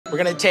We're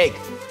gonna take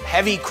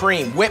heavy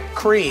cream, whipped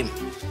cream.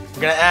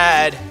 We're gonna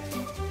add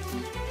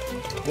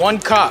 1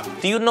 cup.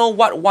 Do you know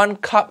what 1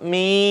 cup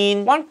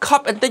mean? 1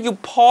 cup and then you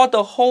pour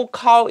the whole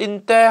cow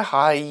in there.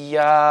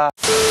 Hiya.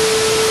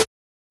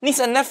 Niece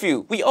and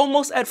nephew, we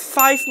almost at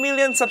 5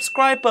 million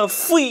subscribers.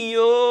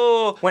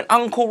 Fuyo! When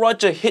Uncle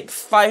Roger hit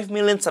 5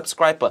 million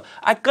subscribers,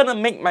 I'm gonna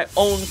make my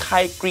own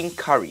Thai green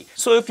curry.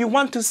 So if you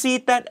want to see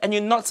that and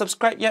you're not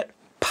subscribed yet,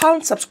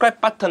 pound subscribe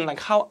button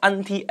like how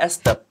Auntie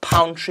Esther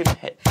pound shrimp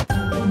head.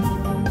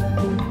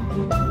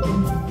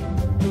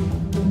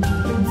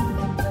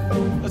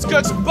 Let's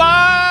cook some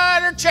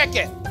butter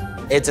chicken.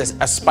 It's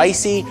a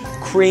spicy,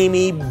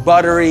 creamy,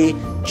 buttery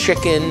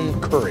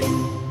chicken curry.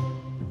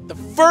 The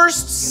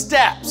first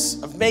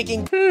steps of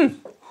making...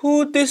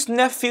 Who this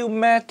nephew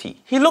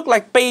Matty? He look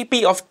like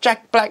baby of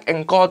Jack Black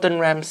and Gordon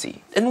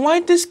Ramsay. And why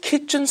this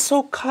kitchen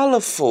so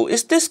colorful?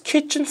 Is this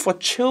kitchen for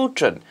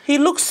children? He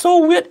looks so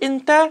weird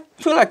in there.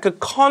 Feel like a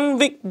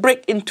convict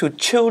break into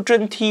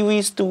children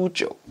TV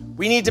studio.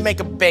 We need to make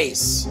a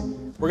base.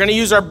 We're gonna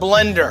use our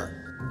blender.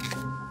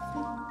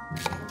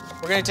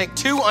 We're gonna take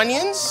 2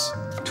 onions.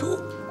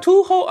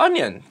 Two whole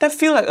onion. That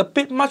feel like a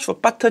bit much for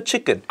butter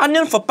chicken.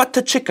 Onion for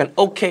butter chicken,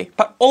 okay.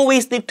 But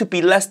always need to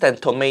be less than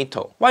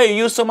tomato. Why you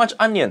use so much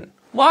onion?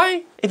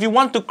 Why? If you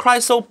want to cry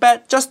so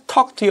bad, just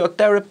talk to your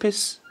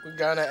therapist. We're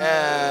gonna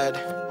add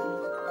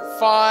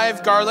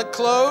 5 garlic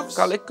cloves.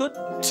 Garlic good?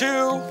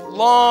 2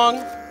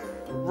 long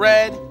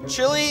red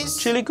chilies.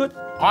 Chili good?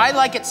 I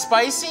like it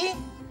spicy,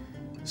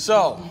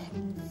 so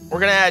we're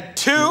gonna add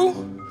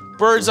 2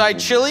 bird's eye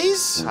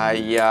chilies.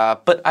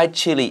 Bird eye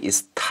chili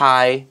is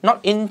Thai, not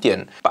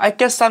Indian. But I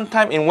guess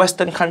sometime in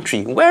Western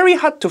country, very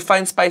hard to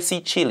find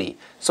spicy chili.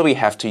 So we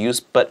have to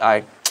use bird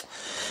eye.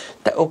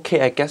 That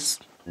okay, I guess.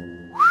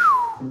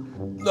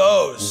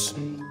 Those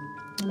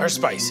are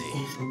spicy.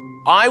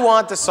 I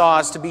want the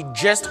sauce to be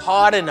just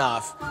hot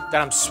enough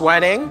that I'm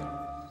sweating,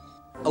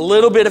 a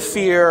little bit of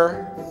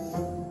fear,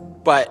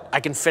 but I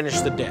can finish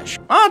the dish.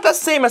 That's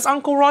same as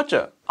Uncle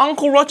Roger.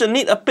 Uncle Roger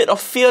need a bit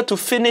of fear to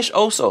finish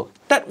also.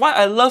 That's why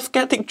I love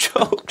getting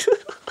choked.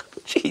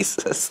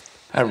 Jesus.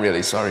 I'm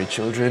really sorry,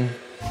 children.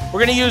 We're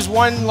gonna use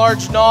 1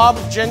 large knob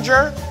of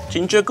ginger.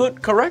 Ginger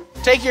good, correct?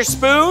 Take your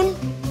spoon,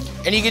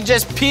 and you can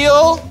just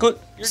peel. Good.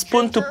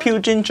 Spoon to peel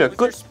ginger, With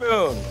good. your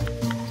spoon.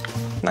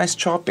 Nice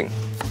chopping.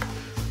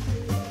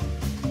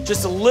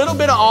 Just a little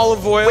bit of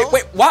olive oil.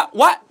 Wait, what?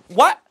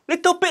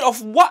 Little bit of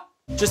what?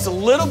 Just a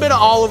little bit of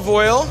olive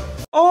oil.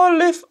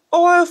 Olive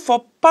oil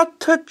for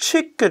butter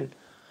chicken.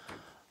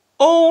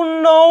 Oh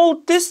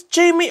no, this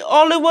Jamie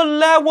Oliver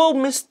level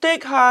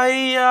mistake.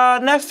 Hi,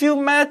 nephew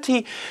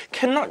Matty.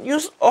 Cannot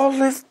use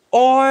olive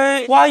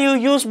oil. Why you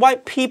use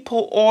white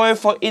people oil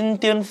for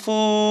Indian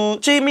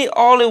food? Jamie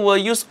Oliver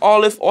use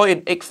olive oil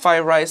in egg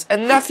fried rice,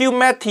 and nephew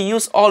Matty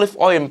use olive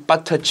oil in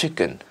butter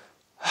chicken.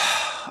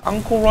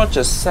 Uncle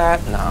Roger's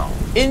sad now.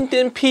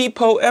 Indian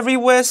people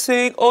everywhere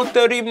saying, "Oh,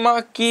 dirty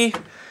monkey."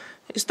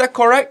 Is that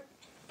correct?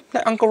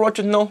 Let Uncle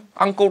Roger know.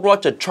 Uncle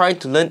Roger trying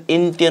to learn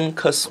Indian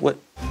curse word.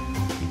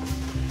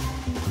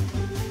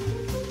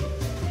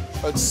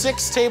 About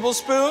 6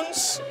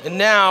 tablespoons. And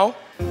now,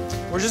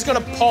 we're just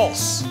gonna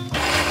pulse.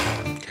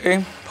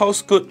 Okay,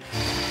 pulse good.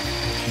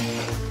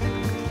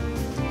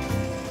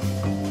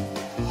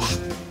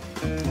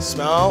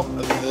 Smell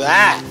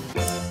that.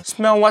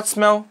 Smell what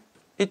smell?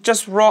 It's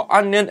just raw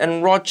onion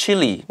and raw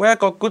chili. Where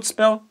got good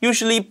smell?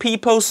 Usually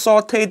people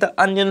saute the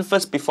onion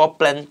first before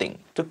blending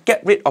to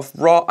get rid of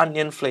raw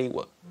onion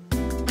flavor.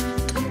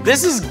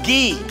 This is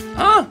ghee.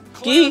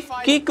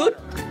 Ghee good?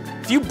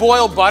 If you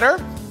boil butter,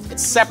 it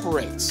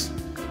separates.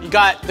 You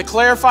got the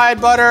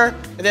clarified butter,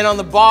 and then on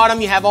the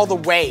bottom you have all the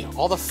whey,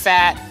 all the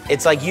fat.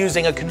 It's like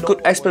using a canola.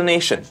 Good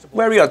explanation.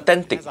 Very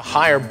authentic. It's a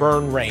higher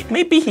burn rate.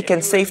 Maybe he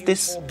can save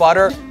this.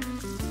 Butter.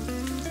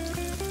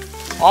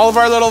 All of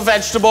our little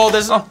vegetable.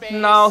 This is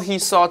now he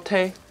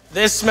saute.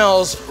 This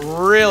smells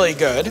really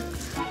good.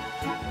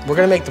 We're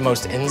gonna make the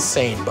most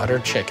insane butter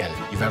chicken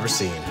you've ever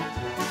seen.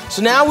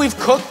 So now we've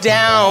cooked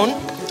down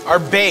our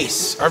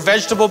base, our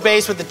vegetable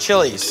base with the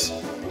chilies.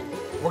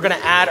 We're gonna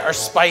add our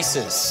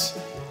spices.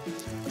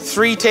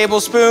 3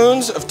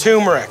 tablespoons of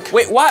turmeric.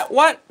 Wait, what?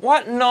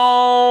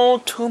 No,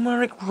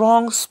 turmeric,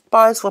 wrong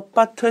spice for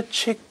butter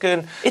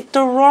chicken. It's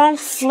the wrong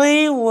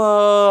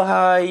flavor.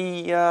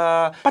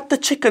 Butter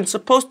chicken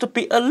supposed to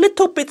be a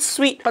little bit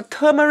sweet, but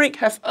turmeric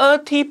have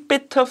earthy,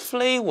 bitter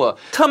flavor.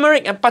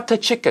 Turmeric and butter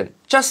chicken,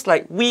 just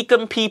like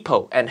vegan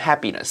people and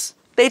happiness.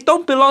 They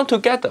don't belong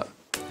together.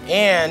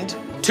 And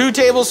 2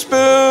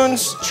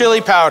 tablespoons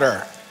chili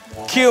powder.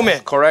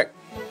 Cumin. Correct.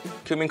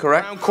 Cumin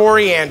correct?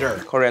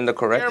 Coriander. Coriander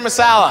correct. Garam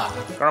masala.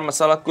 Garam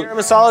masala good. Garam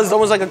masala is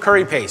almost like a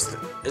curry paste.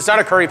 It's not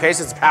a curry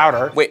paste, it's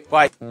powder. Wait,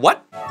 but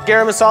what?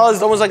 Garam masala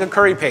is almost like a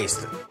curry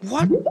paste.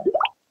 What?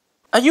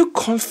 Are you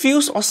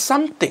confused or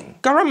something?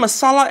 Garam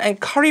masala and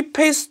curry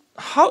paste,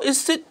 how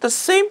is it the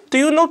same? Do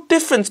you know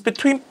difference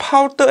between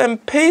powder and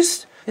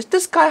paste? Is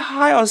this guy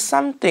high or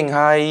something?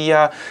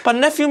 But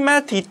nephew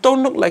Matty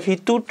don't look like he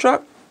do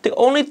drug. The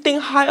only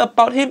thing high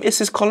about him is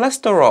his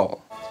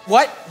cholesterol.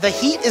 what the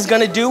heat is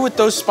gonna do with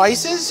those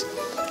spices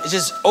is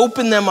just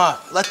open them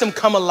up, let them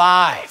come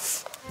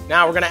alive.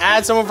 Now we're gonna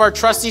add some of our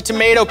trusty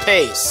tomato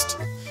paste.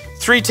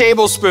 3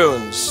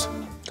 tablespoons.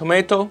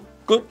 Tomato,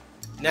 good.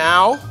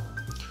 Now,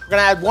 we're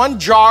gonna add 1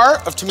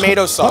 jar of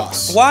tomato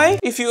sauce. Why?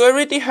 If you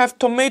already have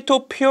tomato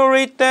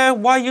puree there,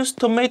 why use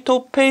tomato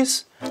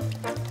paste?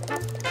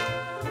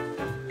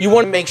 You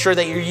wanna make sure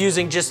that you're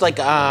using just like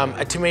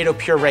a tomato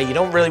puree. You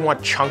don't really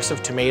want chunks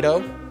of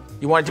tomato.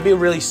 You want it to be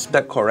really...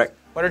 That's correct.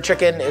 Butter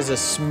chicken is a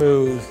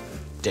smooth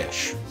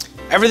dish.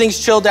 Everything's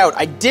chilled out.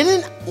 I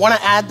didn't wanna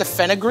add the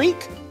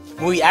fenugreek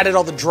when we added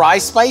all the dry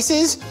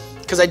spices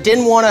because I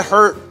didn't wanna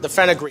hurt the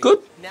fenugreek. Good.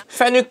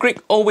 Fenugreek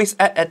always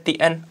add at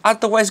the end,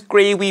 otherwise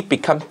gravy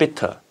become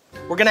bitter.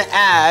 We're gonna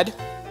add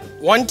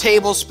 1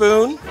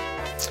 tablespoon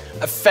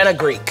of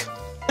fenugreek.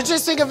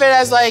 Just think of it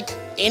as like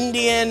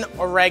Indian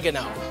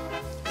oregano.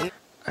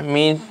 I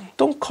mean,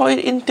 don't call it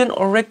Indian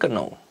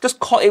oregano. Just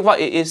call it what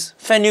it is,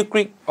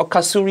 fenugreek or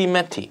kasuri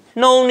methi.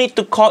 No need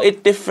to call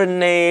it different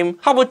name.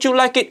 How would you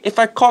like it if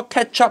I call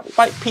ketchup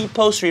white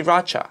people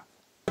sriracha?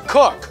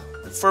 Cook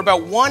for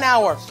about 1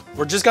 hour.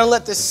 We're just gonna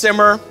let this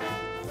simmer.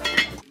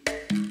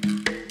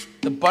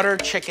 The butter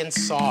chicken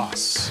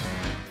sauce.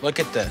 Look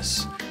at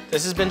this.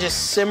 This has been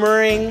just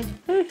simmering.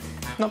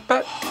 Not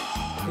bad.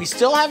 We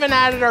still haven't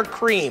added our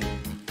cream,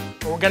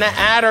 but we're gonna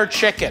add our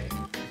chicken.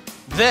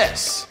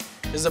 This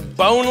is a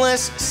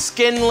boneless,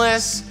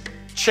 skinless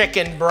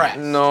chicken breast.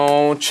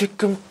 No,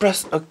 chicken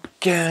breast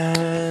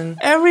again.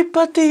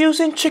 Everybody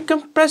using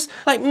chicken breast.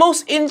 Like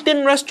most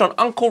Indian restaurant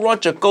Uncle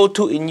Roger go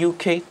to in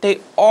UK, they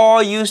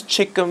all use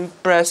chicken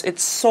breast.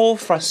 It's so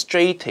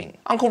frustrating.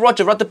 Uncle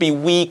Roger rather be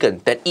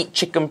vegan than eat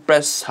chicken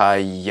breast.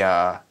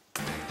 Hiya.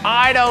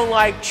 I don't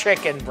like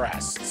chicken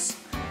breasts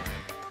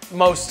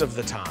most of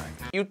the time.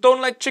 You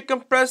don't like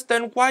chicken breast,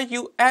 then why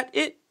you add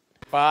it?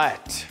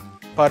 But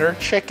butter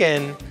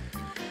chicken,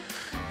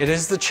 it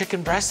is the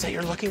chicken breast that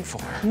you're looking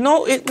for.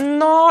 No, it's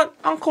not.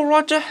 Uncle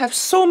Roger have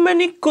so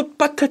many good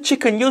butter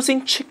chicken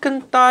using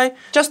chicken thigh.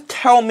 Just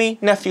tell me,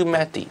 Nephew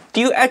Matty,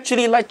 do you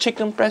actually like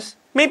chicken breast?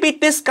 Maybe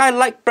this guy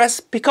like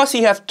breast because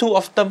he have 2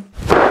 of them.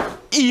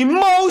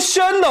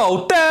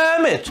 Emotional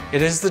damage!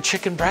 It is the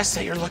chicken breast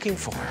that you're looking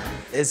for.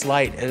 It's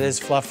light, it is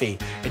fluffy.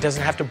 It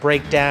doesn't have to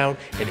break down.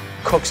 It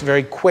cooks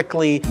very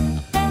quickly.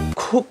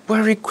 Cook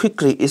very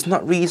quickly is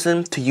not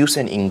reason to use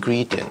an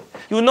ingredient.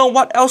 You know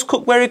what else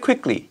cook very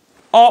quickly?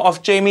 All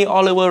of Jamie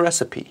Oliver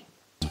recipe.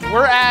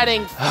 We're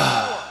adding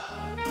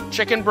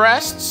chicken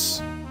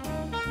breasts.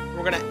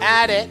 We're gonna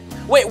add it.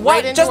 Wait,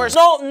 what? Right Just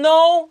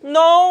no.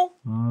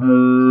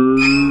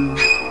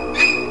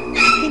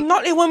 He's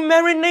not even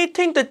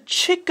marinating the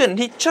chicken.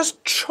 He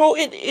just throw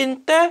it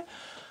in there.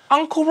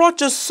 Uncle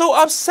Roger's so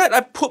upset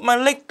I put my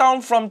leg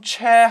down from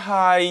chair.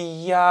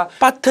 Hiya.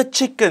 Butter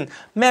chicken,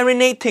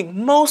 marinating,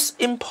 most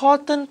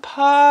important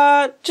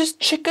part.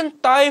 Just chicken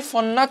thigh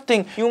for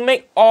nothing. You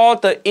make all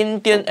the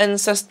Indian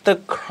ancestor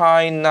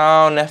cry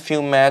now,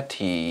 Nephew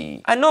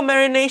Matty. I know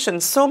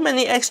marination, so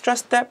many extra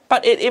steps,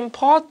 but it's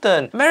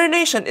important.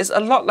 Marination is a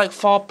lot like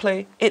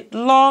foreplay. It's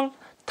long,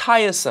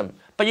 tiresome,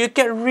 but you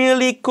get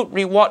really good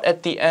reward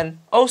at the end.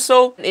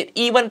 Also, it's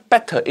even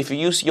better if you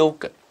use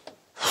yogurt.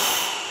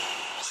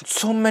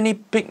 So many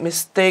big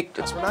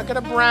mistakes. We're not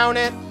gonna brown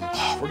it.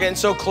 We're getting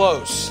so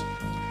close.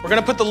 We're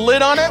gonna put the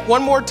lid on it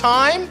 1 more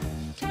time,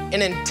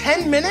 and in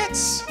 10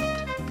 minutes,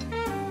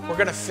 we're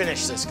gonna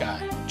finish this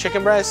guy.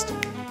 Chicken breast,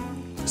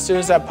 as soon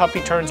as that puppy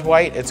turns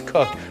white, it's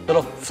cooked.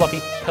 Little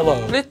fluffy pillow.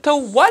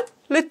 Little what?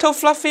 Little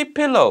fluffy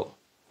pillow.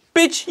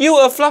 Bitch, you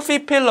a fluffy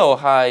pillow.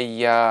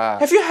 Hiya.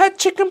 Have you had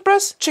chicken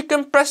breast?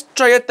 Chicken breast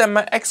drier than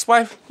my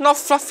ex-wife. Not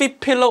fluffy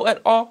pillow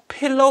at all.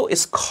 Pillow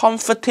is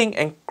comforting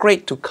and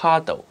great to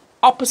cuddle.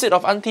 Opposite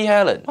of Auntie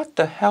Helen. What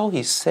the hell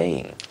he's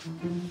saying?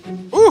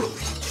 Ooh,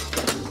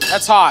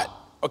 that's hot.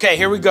 Okay,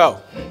 here we go.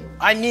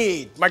 I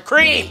need my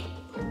cream.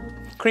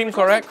 Cream,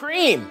 correct?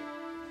 Cream.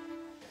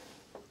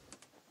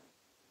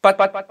 But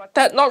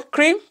that not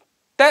cream?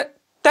 That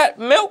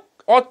milk?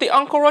 Or did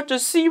Uncle Roger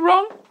see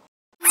wrong?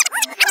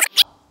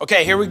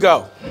 Okay, here we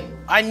go.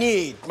 I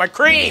need my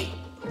cream.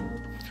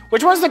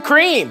 Which one's the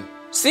cream?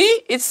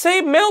 See, it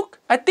say milk.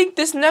 I think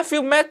this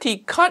Nephew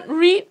Matty can't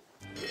read.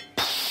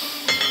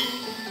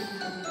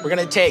 We're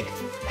gonna take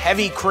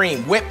heavy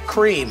cream, whipped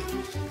cream.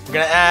 We're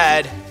gonna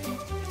add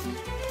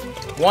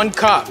 1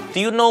 cup. Do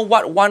you know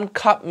what 1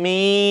 cup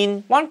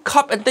mean? 1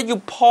 cup and then you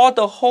pour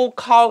the whole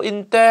cow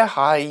in there.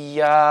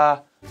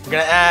 Hiya. We're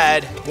gonna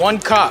add 1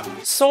 cup.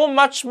 So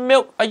much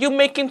milk. Are you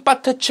making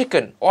butter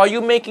chicken or are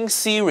you making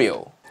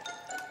cereal?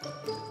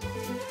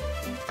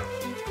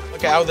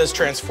 Look at how this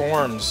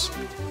transforms.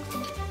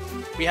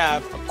 We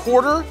have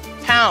 1/4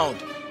 pound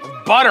of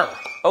butter.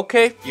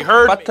 Okay, You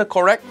heard butter, me.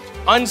 correct?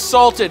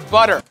 Unsalted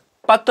butter.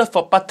 Butter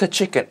for butter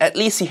chicken. At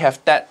least he have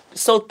that.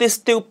 So this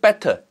still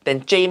better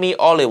than Jamie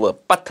Oliver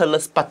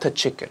butterless butter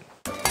chicken.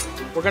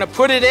 We're gonna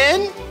put it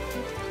in,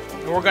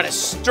 and we're gonna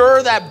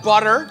stir that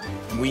butter.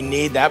 We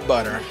need that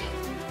butter.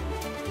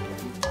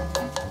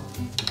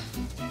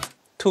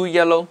 Too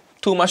yellow,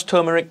 too much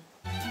turmeric.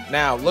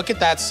 Now, look at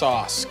that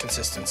sauce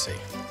consistency.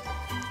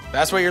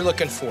 That's what you're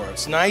looking for.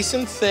 It's nice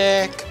and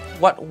thick.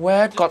 What?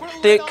 Where got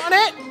thick? On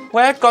it.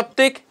 Where got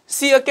thick?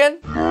 See again?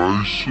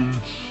 Nice and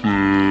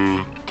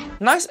thick.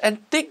 Nice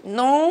and thick?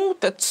 No,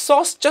 that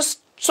sauce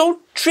just so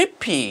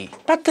drippy.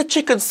 Butter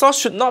chicken sauce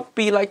should not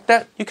be like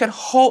that. You can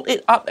hold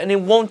it up and it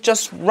won't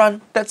just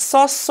run. That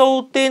sauce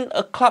so thin,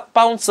 a club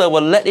bouncer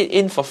will let it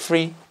in for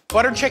free.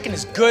 Butter chicken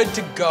is good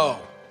to go.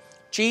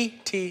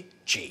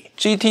 GTG.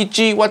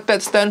 GTG, what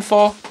that stand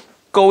for?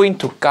 Going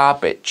to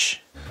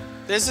garbage.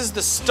 This is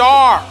the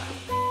star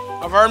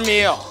of our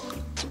meal.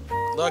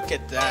 Look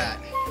at that.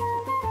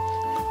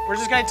 We're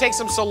just gonna take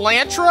some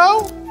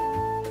cilantro.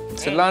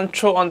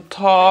 Cilantro on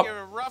top. Give it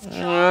a rough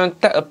job.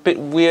 That a bit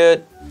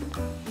weird.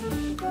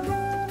 Look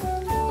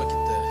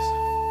at this.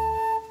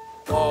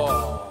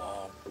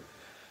 Oh.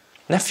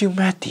 Nephew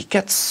Matty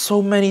gets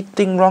so many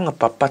things wrong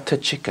about butter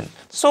chicken.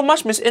 So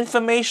much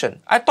misinformation.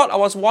 I thought I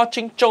was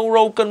watching Joe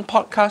Rogan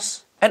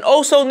podcast. And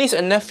also, niece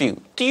and nephew,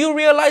 do you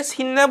realize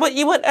he never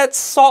even adds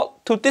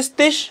salt to this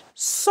dish?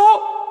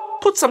 Salt?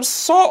 Put some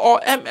salt or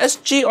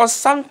MSG or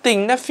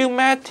something, Nephew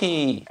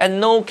Matty. And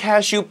no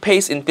cashew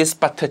paste in this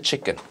butter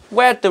chicken.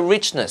 Where the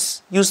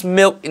richness? Use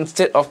milk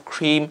instead of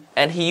cream,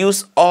 and he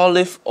used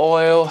olive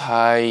oil.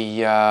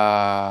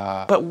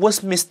 Hiya. But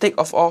worst mistake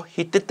of all,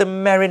 he didn't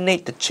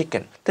marinate the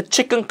chicken. The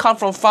chicken come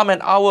from farm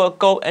an hour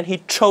ago and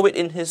he throw it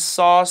in his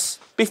sauce.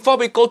 Before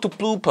we go to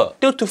blooper,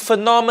 due to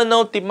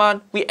phenomenal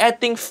demand, we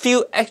adding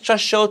few extra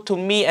show to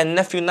me and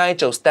Nephew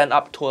Nigel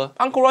stand-up tour.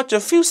 Uncle Roger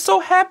feels so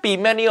happy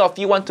many of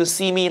you want to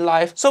see me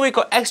live. So we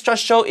got extra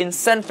show in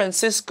San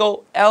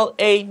Francisco,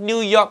 LA, New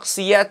York,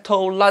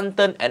 Seattle,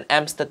 London and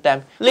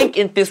Amsterdam. Link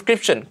in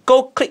description.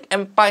 Go click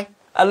and buy.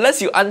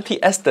 Unless you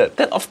Auntie Esther,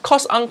 then of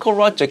course Uncle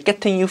Roger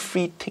getting you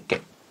free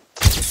ticket.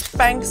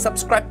 Spank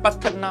subscribe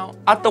button now.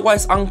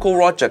 Otherwise Uncle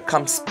Roger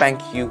come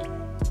spank you.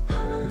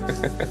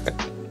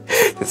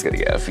 Just gonna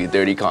get a few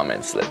dirty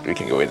comments. We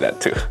can go with that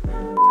too.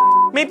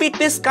 Maybe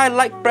this guy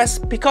like breasts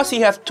because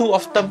he have two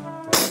of them.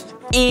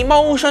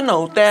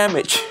 Emotional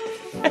damage.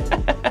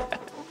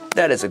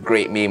 That is a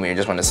great meme when you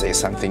just want to say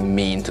something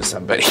mean to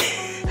somebody.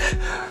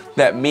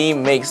 That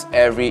meme makes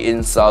every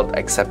insult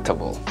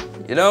acceptable.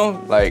 You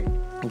know, like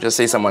just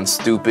say someone's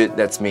stupid,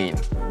 that's mean.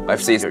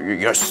 I've said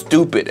you're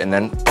stupid and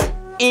then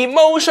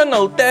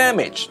emotional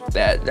damage.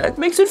 That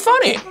makes it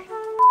funny.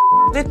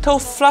 Little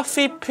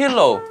fluffy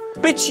pillow.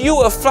 Bitch, you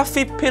a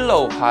fluffy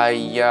pillow.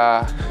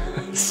 Hiya.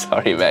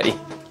 Sorry, Matty.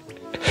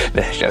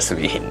 That's just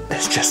mean.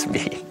 That's just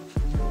mean.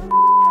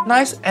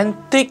 Nice and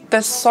thick.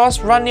 That sauce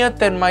runnier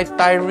than my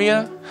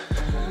diarrhea.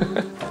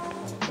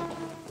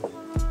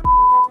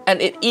 And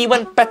it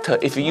even better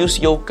if you use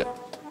yogurt.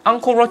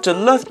 Uncle Roger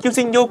loves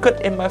using yogurt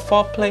in my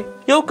foreplay.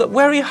 Yogurt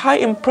very high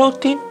in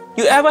protein.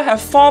 You ever have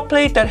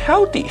foreplay that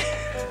healthy?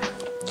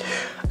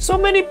 So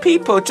many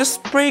people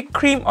just spray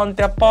cream on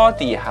their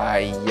body.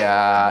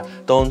 Hiya,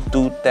 don't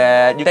do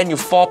that. Then you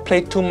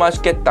foreplay too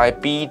much, get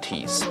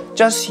diabetes.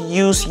 Just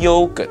use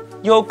yogurt.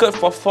 Yogurt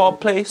for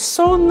foreplay,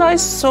 so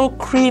nice, so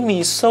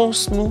creamy, so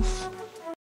smooth.